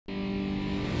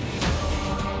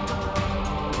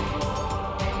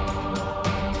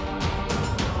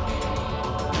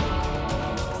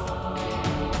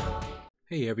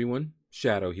Hey everyone,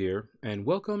 Shaedow here, and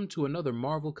welcome to another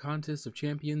Marvel Contest of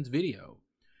Champions video.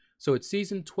 So it's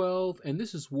season 12, and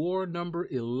this is war number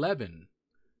 11,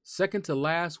 second to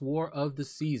last war of the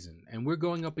season, and we're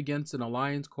going up against an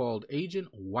alliance called Agent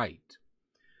White.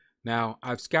 Now,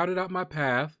 I've scouted out my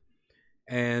path,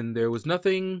 and there was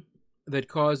nothing that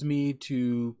caused me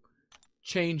to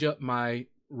change up my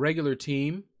regular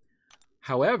team.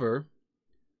 However,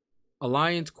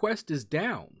 Alliance Quest is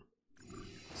down.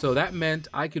 So that meant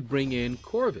I could bring in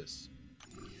Corvus.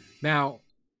 Now,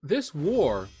 this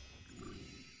war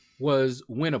was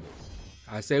winnable.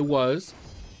 I say was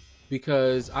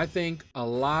because I think a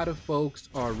lot of folks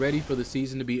are ready for the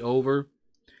season to be over.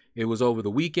 It was over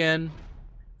the weekend.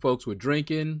 Folks were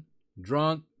drinking,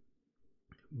 drunk.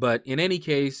 But in any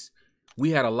case,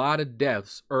 we had a lot of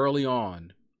deaths early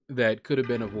on that could have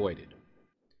been avoided.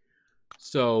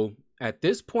 So at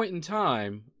this point in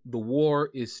time, the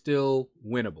war is still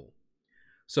winnable.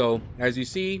 So as you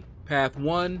see, path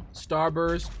 1,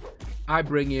 Starburst, I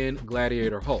bring in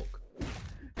Gladiator Hulk.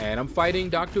 And I'm fighting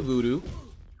Dr. Voodoo,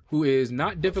 who is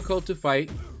not difficult to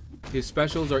fight. His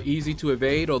specials are easy to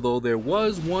evade, although there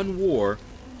was one war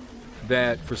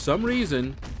that for some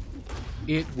reason,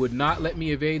 it would not let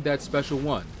me evade that special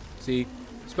one. See,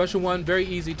 special one, very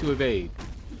easy to evade.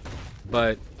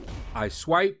 But I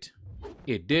swiped,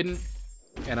 it didn't,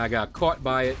 and I got caught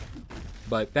by it.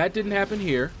 But that didn't happen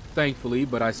here, thankfully,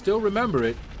 but I still remember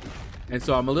it, and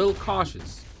so I'm a little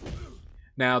cautious.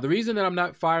 Now, the reason that I'm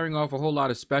not firing off a whole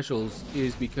lot of specials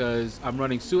is because I'm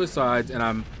running suicides and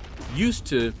I'm used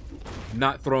to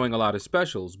not throwing a lot of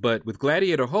specials. But with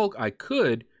Gladiator Hulk, I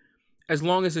could, as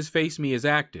long as his Face Me is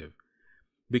active,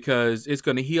 because it's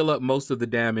going to heal up most of the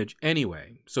damage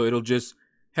anyway. So it'll just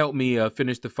help me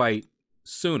finish the fight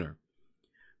sooner.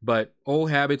 But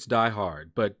old habits die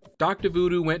hard. But Dr.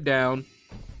 Voodoo went down.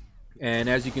 And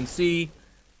as you can see,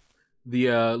 the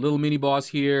little mini boss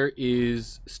here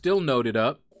is still noted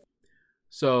up.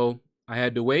 So I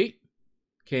had to wait.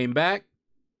 Came back.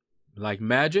 Like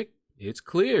magic, it's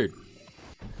cleared.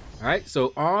 All right,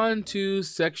 so on to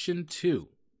section 2.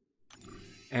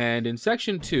 And in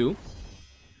section 2,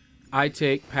 I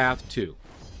take path 2.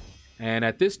 And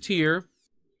at this tier,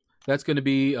 that's going to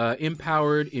be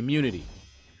empowered immunity.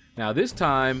 Now this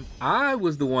time, I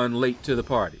was the one late to the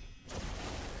party.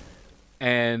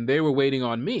 And they were waiting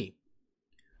on me.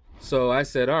 So I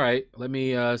said, all right, let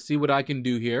me see what I can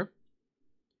do here.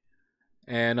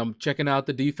 And I'm checking out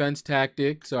the defense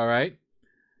tactics, all right.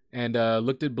 And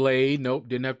looked at Blade. Nope,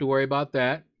 didn't have to worry about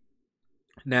that.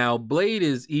 Now, Blade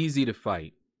is easy to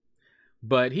fight.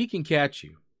 But he can catch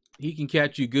you. He can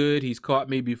catch you good. He's caught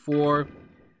me before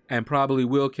and probably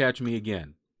will catch me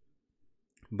again.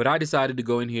 But I decided to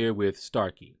go in here with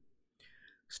Starkey.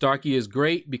 Starkey is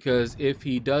great because if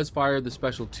he does fire the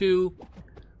special 2,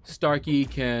 Starkey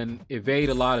can evade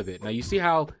a lot of it. Now you see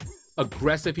how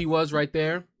aggressive he was right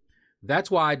there?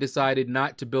 That's why I decided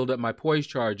not to build up my poise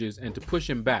charges and to push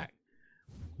him back.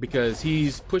 Because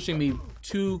he's pushing me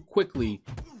too quickly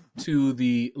to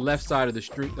the left side of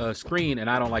the screen and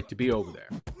I don't like to be over there.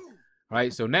 All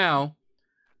right, so now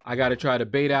I got to try to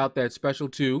bait out that special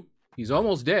 2. He's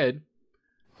almost dead.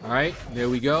 All right, there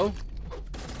we go.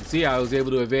 See, I was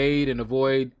able to evade and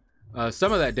avoid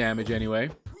some of that damage anyway.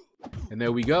 And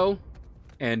there we go.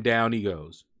 And down he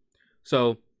goes.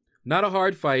 So, not a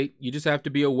hard fight. You just have to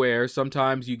be aware.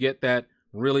 Sometimes you get that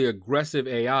really aggressive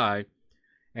AI.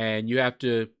 And you have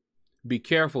to be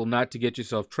careful not to get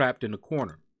yourself trapped in a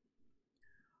corner.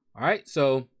 All right,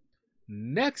 so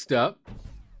next up,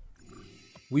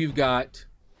 we've got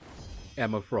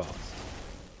Emma Frost.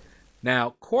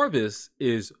 Now, Corvus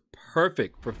is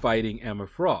perfect for fighting Emma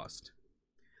Frost.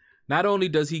 Not only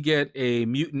does he get a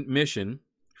mutant mission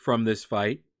from this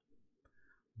fight,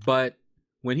 but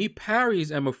when he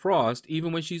parries Emma Frost,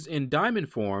 even when she's in diamond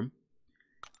form,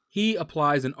 he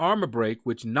applies an armor break,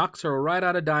 which knocks her right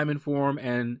out of diamond form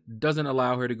and doesn't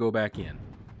allow her to go back in.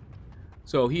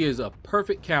 So he is a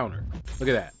perfect counter. Look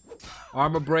at that.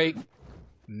 Armor break.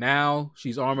 Now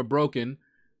she's armor broken.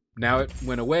 Now it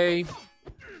went away.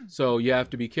 So you have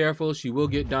to be careful. She will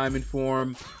get diamond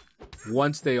form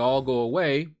once they all go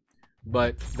away.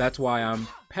 But that's why I'm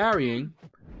parrying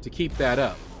to keep that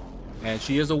up. And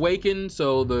she is awakened,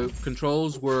 so the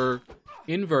controls were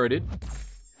inverted.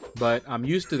 But I'm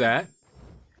used to that.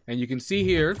 And you can see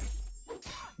here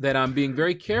that I'm being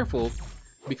very careful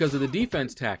because of the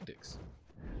defense tactics.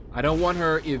 I don't want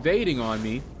her evading on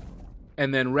me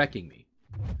and then wrecking me.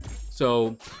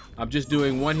 So I'm just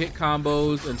doing one-hit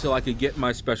combos until I could get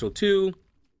my special 2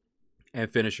 and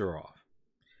finish her off.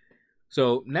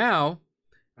 So now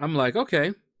I'm like,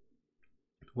 okay,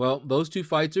 well, those 2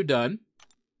 fights are done.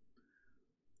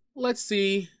 let's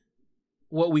see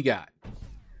what we got.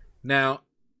 Now,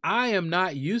 I am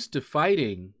not used to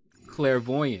fighting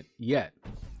Clairvoyant yet.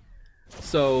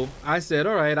 So I said,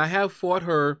 all right, I have fought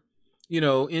her, you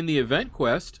know, in the event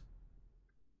quest,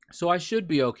 so I should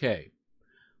be okay.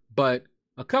 But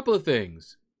a couple of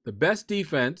things: the best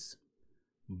defense,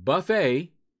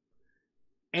 buffet,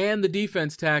 and the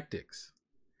defense tactics.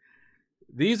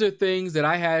 These are things that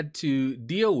I had to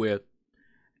deal with,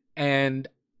 and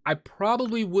I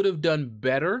probably would have done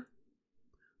better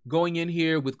going in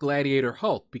here with Gladiator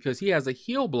Hulk because he has a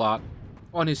heal block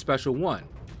on his special one.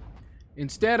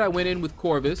 Instead, I went in with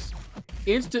Corvus.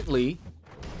 Instantly,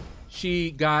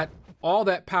 she got all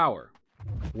that power.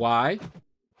 Why?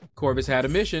 Corvus had a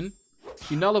mission.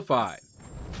 She nullified.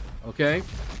 Okay?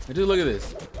 And just look at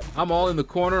this. I'm all in the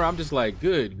corner. I'm just like,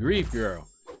 good grief, girl.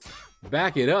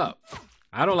 Back it up.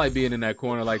 I don't like being in that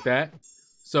corner like that.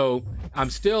 So I'm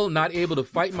still not able to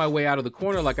fight my way out of the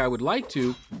corner like I would like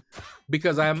to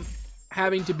because I'm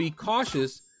having to be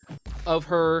cautious of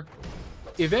her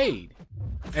evade.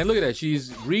 And look at that.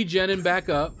 She's regenning back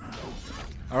up.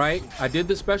 All right. I did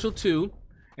the special 2.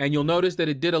 And you'll notice that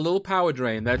it did a little power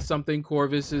drain. That's something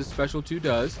Corvus's special 2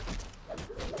 does.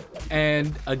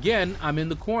 And again, I'm in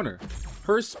the corner.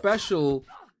 Her special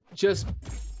just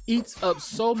eats up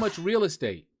so much real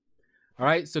estate. All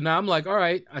right, so now I'm like, all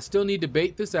right, I still need to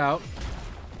bait this out.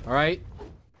 All right,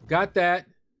 got that.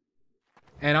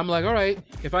 And I'm like, all right,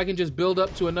 if I can just build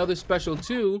up to another special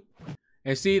 2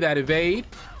 and see that evade.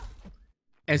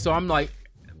 And so I'm like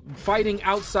fighting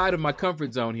outside of my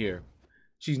comfort zone here.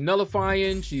 She's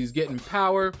nullifying, she's getting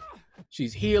power,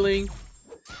 she's healing.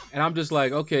 And I'm just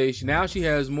like, okay, now she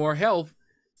has more health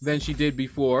than she did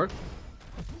before.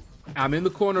 I'm in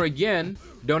the corner again.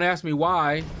 Don't ask me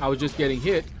why, I was just getting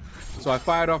hit. So I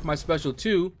fired off my special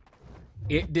 2.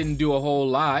 It didn't do a whole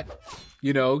lot.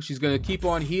 You know, she's gonna keep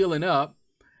on healing up.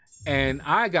 And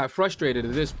I got frustrated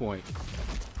at this point.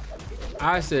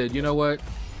 I said, you know what?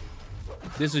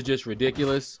 This is just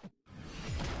ridiculous.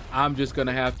 I'm just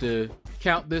gonna have to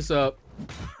count this up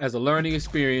as a learning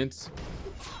experience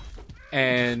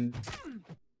and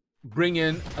bring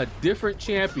in a different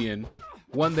champion,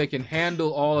 one that can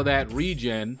handle all of that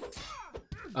regen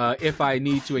if I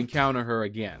need to encounter her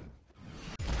again.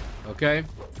 Okay?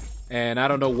 And I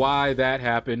don't know why that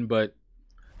happened, but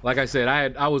like I said,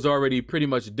 I was already pretty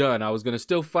much done. I was gonna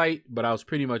still fight, but I was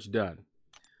pretty much done.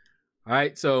 All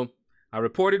right, so I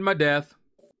reported my death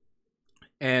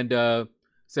and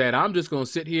said, I'm just gonna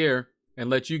sit here and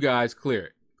let you guys clear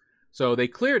it. So they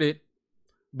cleared it,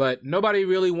 but nobody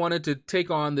really wanted to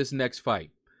take on this next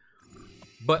fight.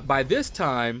 But by this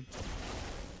time,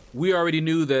 we already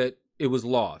knew that it was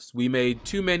lost. We made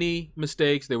too many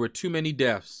mistakes. There were too many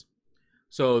deaths.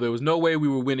 So there was no way we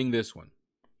were winning this one.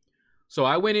 So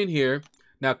I went in here.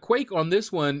 Now, Quake on this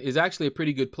one is actually a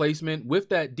pretty good placement. With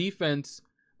that defense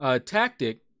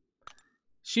tactic,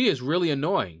 she is really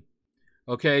annoying.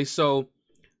 Okay, so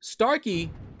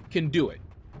Starkey can do it.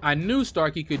 I knew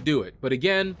Starkey could do it. But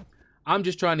again, I'm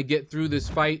just trying to get through this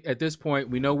fight. At this point,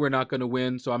 we know we're not going to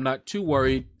win, so I'm not too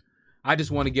worried. I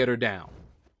just want to get her down.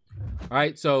 All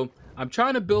right, so I'm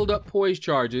trying to build up poise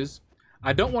charges.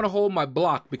 I don't want to hold my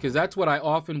block because that's what I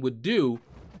often would do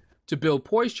to build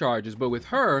poise charges. But with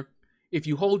her, if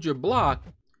you hold your block,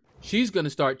 she's going to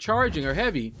start charging her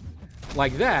heavy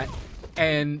like that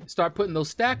and start putting those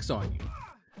stacks on you.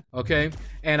 Okay,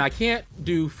 and I can't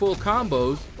do full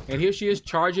combos, and here she is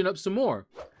charging up some more.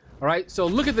 All right, so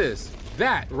look at this.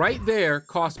 That right there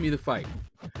cost me the fight.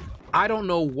 I don't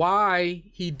know why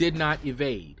he did not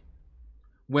evade.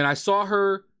 When I saw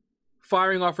her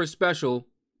firing off her special,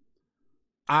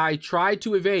 I tried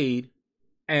to evade,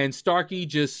 and Starkey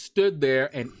just stood there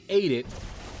and ate it.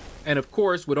 And of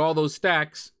course, with all those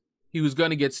stacks, he was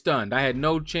going to get stunned. I had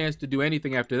no chance to do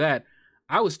anything after that.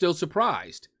 I was still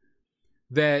surprised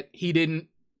that he didn't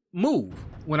move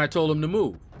when I told him to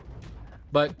move.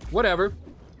 But whatever.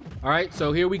 All right,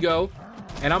 so here we go.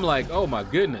 And I'm like, oh my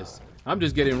goodness. I'm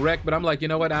just getting wrecked, but I'm like, you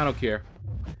know what? I don't care.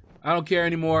 I don't care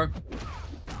anymore.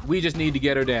 We just need to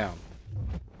get her down.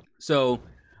 So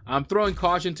I'm throwing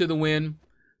caution to the wind.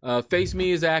 Face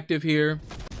Me is active here.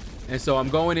 And so I'm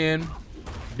going in,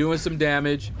 doing some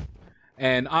damage.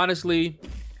 And honestly,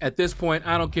 at this point,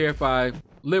 I don't care if I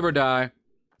live or die.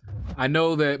 I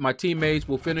know that my teammates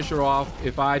will finish her off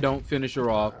if I don't finish her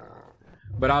off.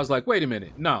 But I was like, wait a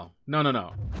minute. No.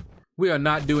 We are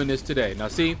not doing this today. Now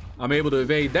see, I'm able to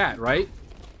evade that, right?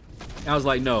 I was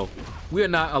like, no, we are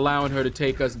not allowing her to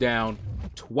take us down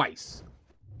twice.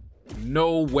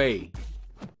 No way.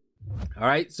 All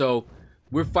right, so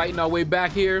we're fighting our way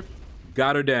back here.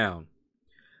 Got her down.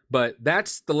 But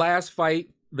that's the last fight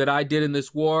that I did in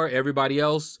this war. Everybody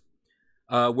else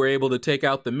were able to take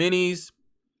out the minis,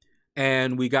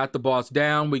 and we got the boss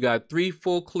down. We got 3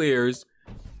 full clears.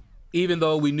 Even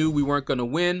though we knew we weren't going to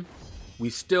win, we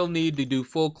still need to do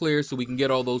full clears so we can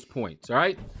get all those points, all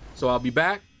right? So I'll be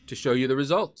back to show you the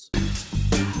results.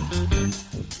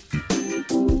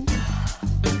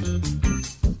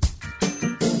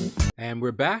 And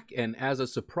we're back, and as a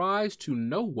surprise to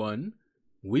no one,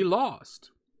 we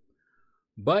lost.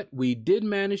 But we did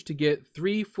manage to get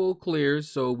 3 full clears,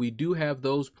 so we do have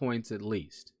those points at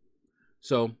least.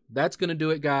 So that's going to do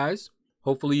it, guys.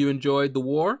 Hopefully you enjoyed the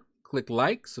war. Click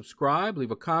like, subscribe,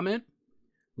 leave a comment.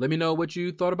 Let me know what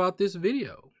you thought about this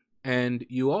video. And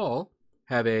you all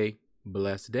have a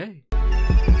blessed day.